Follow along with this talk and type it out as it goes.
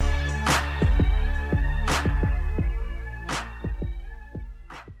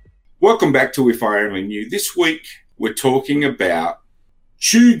Welcome back to If I Only Knew. This week we're talking about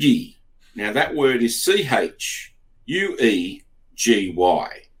cheugy. Now that word is C-H-U-E-G-Y.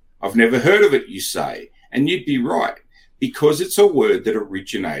 I've never heard of it, you say, and you'd be right, because it's a word that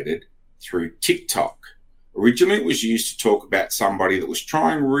originated through TikTok. Originally it was used to talk about somebody that was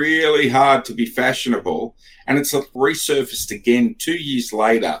trying really hard to be fashionable, and it's resurfaced again 2 years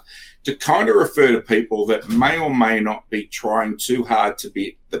later to kind of refer to people that may or may not be trying too hard to be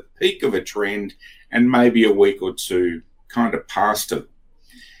at the peak of a trend and maybe a week or two kind of past it.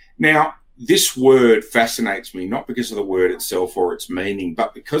 Now, this word fascinates me, not because of the word itself or its meaning,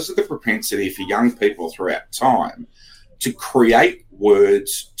 but because of the propensity for young people throughout time to create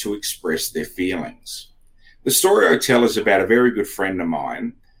words to express their feelings. The story I tell is about a very good friend of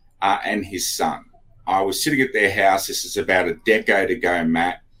mine and his son. I was sitting at their house, this is about a decade ago,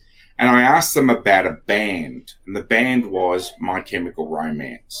 Matt, and I asked them about a band, and the band was My Chemical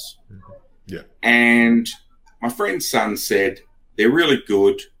Romance. Yeah. And my friend's son said, they're really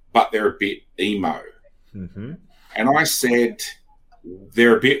good, but they're a bit emo. Mm-hmm. And I said,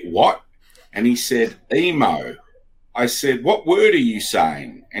 they're a bit what? And he said, emo. I said, what word are you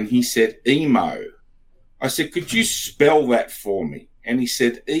saying? And he said, emo. I said, could you spell that for me? And he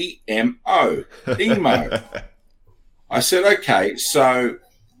said, E-M-O, emo. I said, okay, so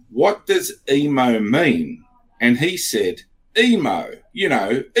what does emo mean? And he said, emo,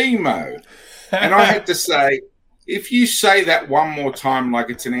 emo. And I had to say, if you say that one more time like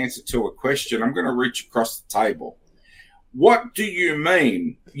it's an answer to a question, I'm going to reach across the table. What do you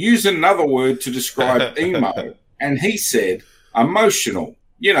mean? Use another word to describe emo. And he said, emotional,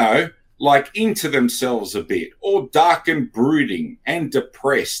 like into themselves a bit, or dark and brooding and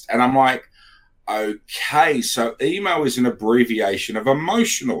depressed. And I'm like, okay, so emo is an abbreviation of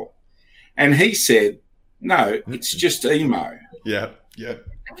emotional. And he said, no, it's just emo. Yeah.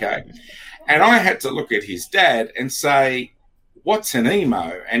 Okay. And I had to look at his dad and say, what's an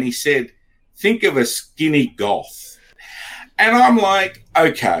emo? And he said, think of a skinny goth. And I'm like,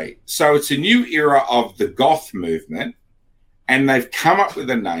 okay, so it's a new era of the goth movement, and they've come up with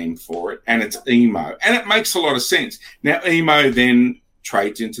a name for it, and it's emo. And it makes a lot of sense. Now, emo then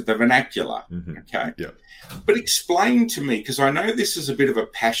trades into the vernacular, okay? Yeah. But explain to me, because I know this is a bit of a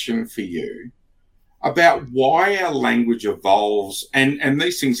passion for you, about why our language evolves, and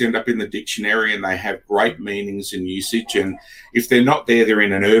these things end up in the dictionary and they have great meanings and usage, and if they're not there, they're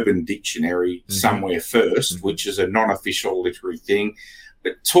in an urban dictionary somewhere first, which is a non-official literary thing.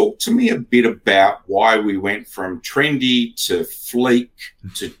 But talk to me a bit about why we went from trendy to fleek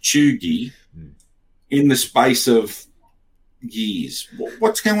to cheugy in the space of years.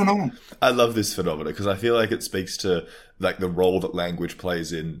 What's going on? I love this phenomenon because I feel like it speaks to like the role that language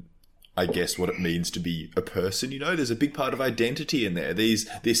plays in, I guess, what it means to be a person. There's a big part of identity in there.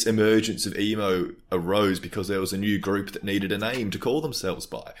 This emergence of emo arose because there was a new group that needed a name to call themselves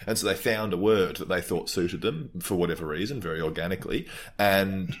by. And so they found a word that they thought suited them for whatever reason, very organically.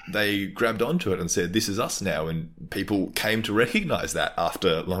 And they grabbed onto it and said, this is us now. And people came to recognize that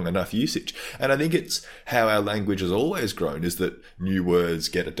after long enough usage. And I think it's how our language has always grown, is that new words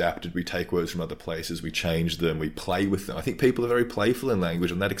get adapted. We take words from other places, we change them, we play with them. I think people are very playful in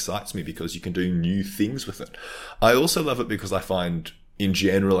language, and that excites me because you can do new things with it. I also love it because I find, in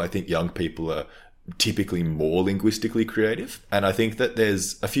general, I think young people are typically more linguistically creative. And I think that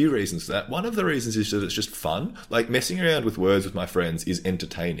there's a few reasons for that. One of the reasons is that it's just fun. Like, messing around with words with my friends is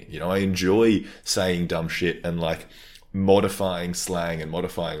entertaining. I enjoy saying dumb shit and like modifying slang and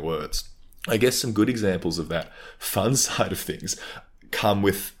modifying words. I guess some good examples of that fun side of things come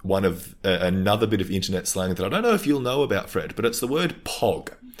with one of another bit of internet slang that I don't know if you'll know about, Fred, but it's the word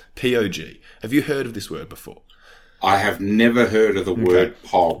POG. P-O-G. Have you heard of this word before? I have never heard of the word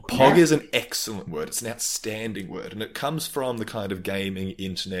POG. POG is an excellent word. It's an outstanding word. And it comes from the kind of gaming,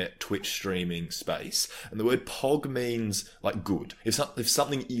 internet, Twitch streaming space. And the word POG means, like, good. If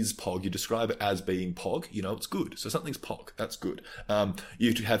something is POG, you describe it as being POG, it's good. So something's POG. That's good.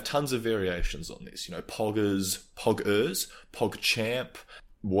 You have tons of variations on this. Poggers, POGers, POGChamp,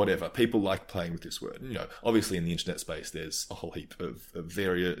 whatever. People like playing with this word. Obviously in the internet space, there's a whole heap of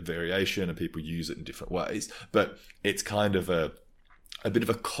variation and people use it in different ways, but it's kind of a bit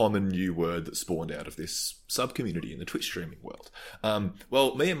of a common new word that spawned out of this sub-community in the Twitch streaming world.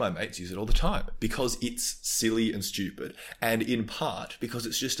 Well, me and my mates use it all the time because it's silly and stupid, and in part because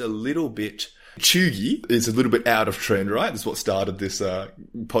it's just a little bit cheugy. It's a little bit out of trend, right? That's what started this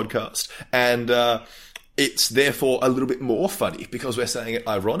podcast. And it's therefore a little bit more funny because we're saying it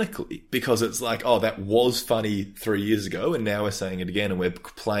ironically, because it's like, oh, that was funny 3 years ago and now we're saying it again and we're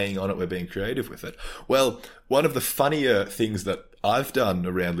playing on it, we're being creative with it. Well, one of the funnier things that I've done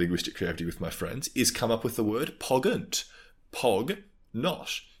around linguistic creativity with my friends is come up with the word pogant. Pog,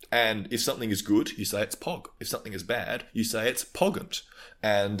 not. And if something is good, you say it's pog. If something is bad, you say it's pogant.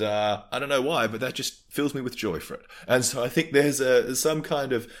 And I don't know why, but that just fills me with joy for it. And so I think there's some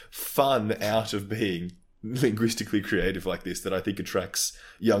kind of fun out of being linguistically creative like this that I think attracts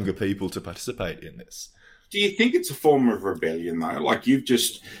younger people to participate in this. Do you think it's a form of rebellion, though? Like, you've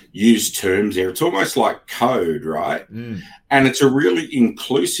just used terms there. It's almost like code, right? Mm. And it's a really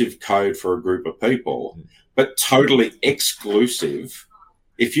inclusive code for a group of people, but totally exclusive.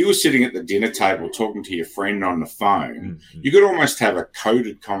 If you were sitting at the dinner table talking to your friend on the phone, you could almost have a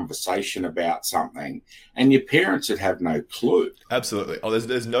coded conversation about something and your parents would have no clue. Absolutely. Oh,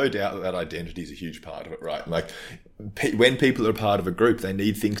 there's no doubt that identity is a huge part of it, right? Like, when people are part of a group, they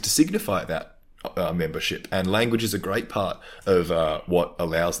need things to signify that membership, and language is a great part of what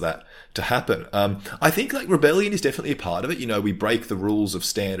allows that to happen. I think like rebellion is definitely a part of it. You know, we break the rules of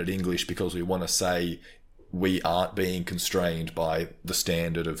standard English because we want to say we aren't being constrained by the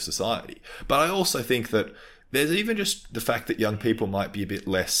standard of society. But I also think that there's even just the fact that young people might be a bit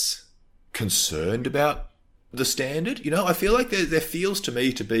less concerned about the standard. You know, I feel like there feels to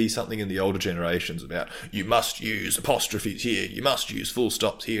me to be something in the older generations about you must use apostrophes here, you must use full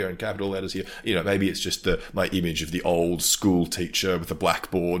stops here and capital letters here. You know, maybe it's just my image of the old school teacher with the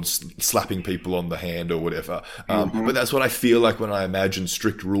blackboard slapping people on the hand or whatever. But that's what I feel like when I imagine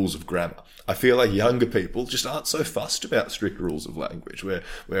strict rules of grammar. I feel like younger people just aren't so fussed about strict rules of language. We're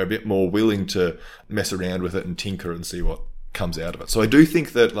a bit more willing to mess around with it and tinker and see what comes out of it. So I do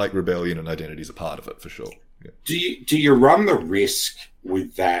think that like rebellion and identity is a part of it for sure. Yeah. Do you run the risk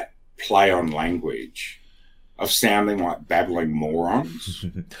with that play on language of sounding like babbling morons?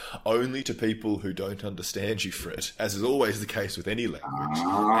 Only to people who don't understand you, Fred, as is always the case with any language. And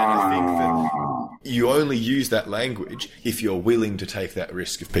I think that you only use that language if you're willing to take that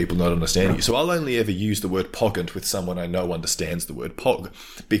risk of people not understanding you. So I'll only ever use the word pogant with someone I know understands the word pog,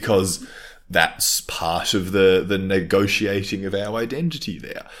 because that's part of the negotiating of our identity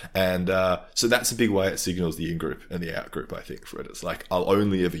there. And so that's a big way it signals the in-group and the out-group, I think, for it. It's like, I'll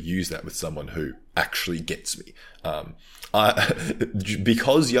only ever use that with someone who actually gets me.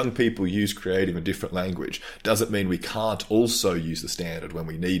 Because young people use creative in different language doesn't mean we can't also use the standard when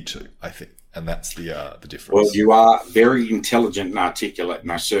we need to, I think. And that's the difference. Well, you are very intelligent and articulate,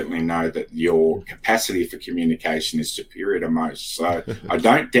 and I certainly know that your capacity for communication is superior to most. So I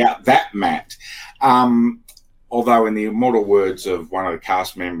don't doubt that, Matt. Although in the immortal words of one of the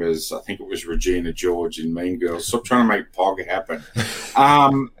cast members, I think it was Regina George in Mean Girls, stop trying to make POG happen.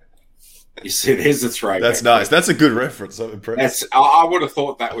 You see, there's a throwback. That's nice. That's a good reference. I'm impressed. I would have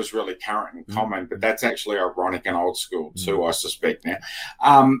thought that was really current and common, but that's actually ironic and old school too, I suspect now.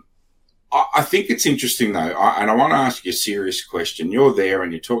 I think it's interesting, though, and I want to ask you a serious question. You're there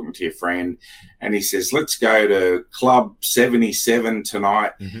and you're talking to your friend, and he says, let's go to Club 77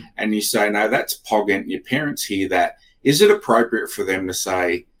 tonight. And you say, no, that's pogant. Your parents hear that. Is it appropriate for them to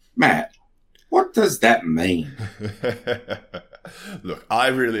say, Matt, what does that mean? Look, I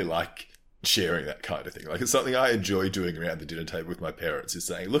really like sharing that kind of thing. Like, it's something I enjoy doing around the dinner table with my parents, is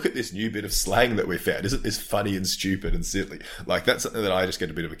saying, look at this new bit of slang that we found. Isn't this funny and stupid and silly? Like, that's something that I just get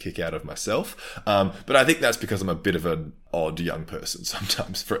a bit of a kick out of myself. But I think that's because I'm a bit of an odd young person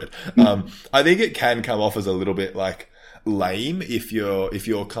sometimes, Fred. I think it can come off as a little bit like lame if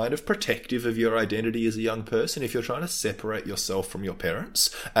you're kind of protective of your identity as a young person. If you're trying to separate yourself from your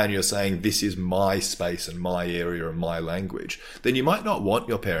parents and you're saying this is my space and my area and my language, then you might not want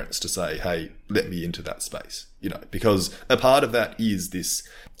your parents to say, hey, let me into that space, you know, because a part of that is this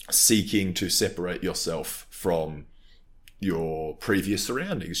seeking to separate yourself from your previous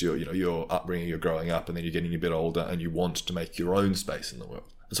surroundings, your upbringing, you're growing up, and then you're getting a bit older and you want to make your own space in the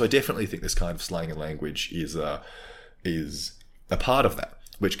world. And so I definitely think this kind of slang and language is a part of that,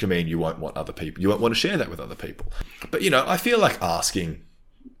 which can mean you won't want to share that with other people. But, you know, I feel like asking,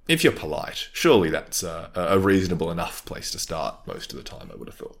 if you're polite, surely that's a reasonable enough place to start most of the time, I would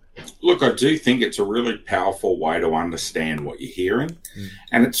have thought. Look, I do think it's a really powerful way to understand what you're hearing.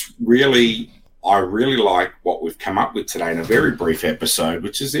 And it's really, I really like what we've come up with today in a very brief episode,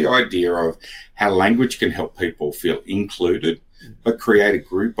 which is the idea of how language can help people feel included, but create a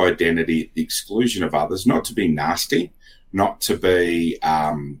group identity at the exclusion of others, not to be nasty, not to be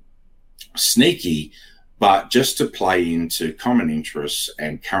sneaky, but just to play into common interests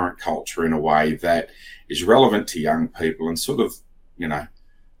and current culture in a way that is relevant to young people and sort of, you know,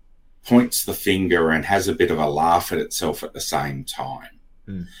 points the finger and has a bit of a laugh at itself at the same time.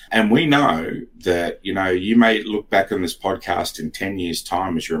 And we know that, you may look back on this podcast in 10 years'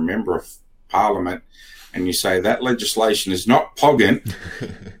 time as you're a member of Parliament and you say that legislation is not pogging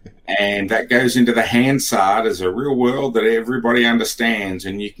and that goes into the Hansard as a real world that everybody understands.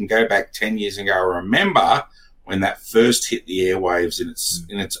 And you can go back 10 years and go, remember when that first hit the airwaves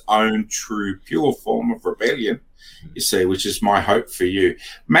in its own true, pure form of rebellion, you see, which is my hope for you.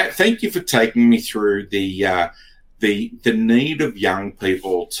 Matt, thank you for taking me through the need of young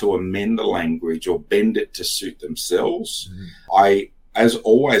people to amend the language or bend it to suit themselves. I, as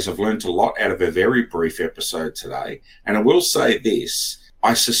always, have learned a lot out of a very brief episode today. And I will say this,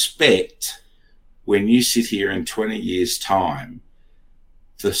 I suspect when you sit here in 20 years' time,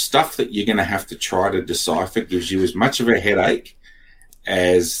 the stuff that you're going to have to try to decipher gives you as much of a headache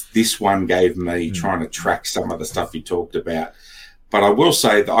as this one gave me trying to track some of the stuff you talked about. But I will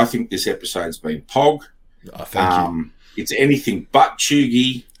say that I think this episode's been pog. Oh, thank you. It's anything but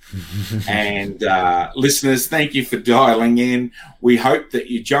chuggy. And listeners, thank you for dialing in. We hope that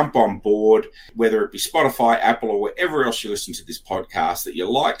you jump on board, whether it be Spotify, Apple, or wherever else you listen to this podcast, that you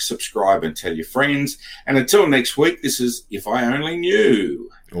like, subscribe, and tell your friends. And until next week, this is If I Only Knew.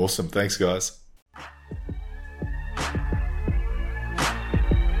 Awesome. Thanks, guys.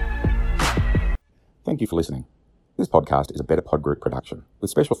 Thank you for listening. This podcast is a Better Pod Group production,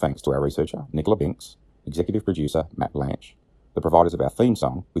 with special thanks to our researcher, Nicola Binks, executive producer, Matt Blanche, the providers of our theme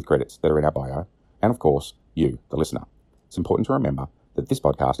song with credits that are in our bio, and of course, you, the listener. It's important to remember that this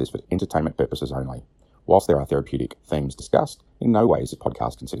podcast is for entertainment purposes only. Whilst there are therapeutic themes discussed, in no way is this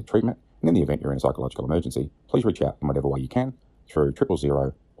podcast considered treatment, and in the event you're in a psychological emergency, please reach out in whatever way you can through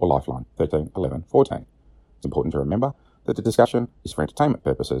 000 or Lifeline 13 11 14. It's important to remember that the discussion is for entertainment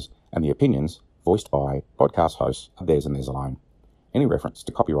purposes, and the opinions voiced by podcast hosts are theirs and theirs alone. Any reference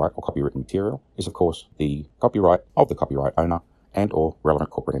to copyright or copywritten material is, of course, the copyright of the copyright owner and or relevant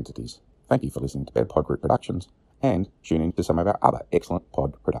corporate entities. Thank you for listening to Better Pod Group Productions, and tune in to some of our other excellent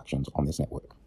pod productions on this network.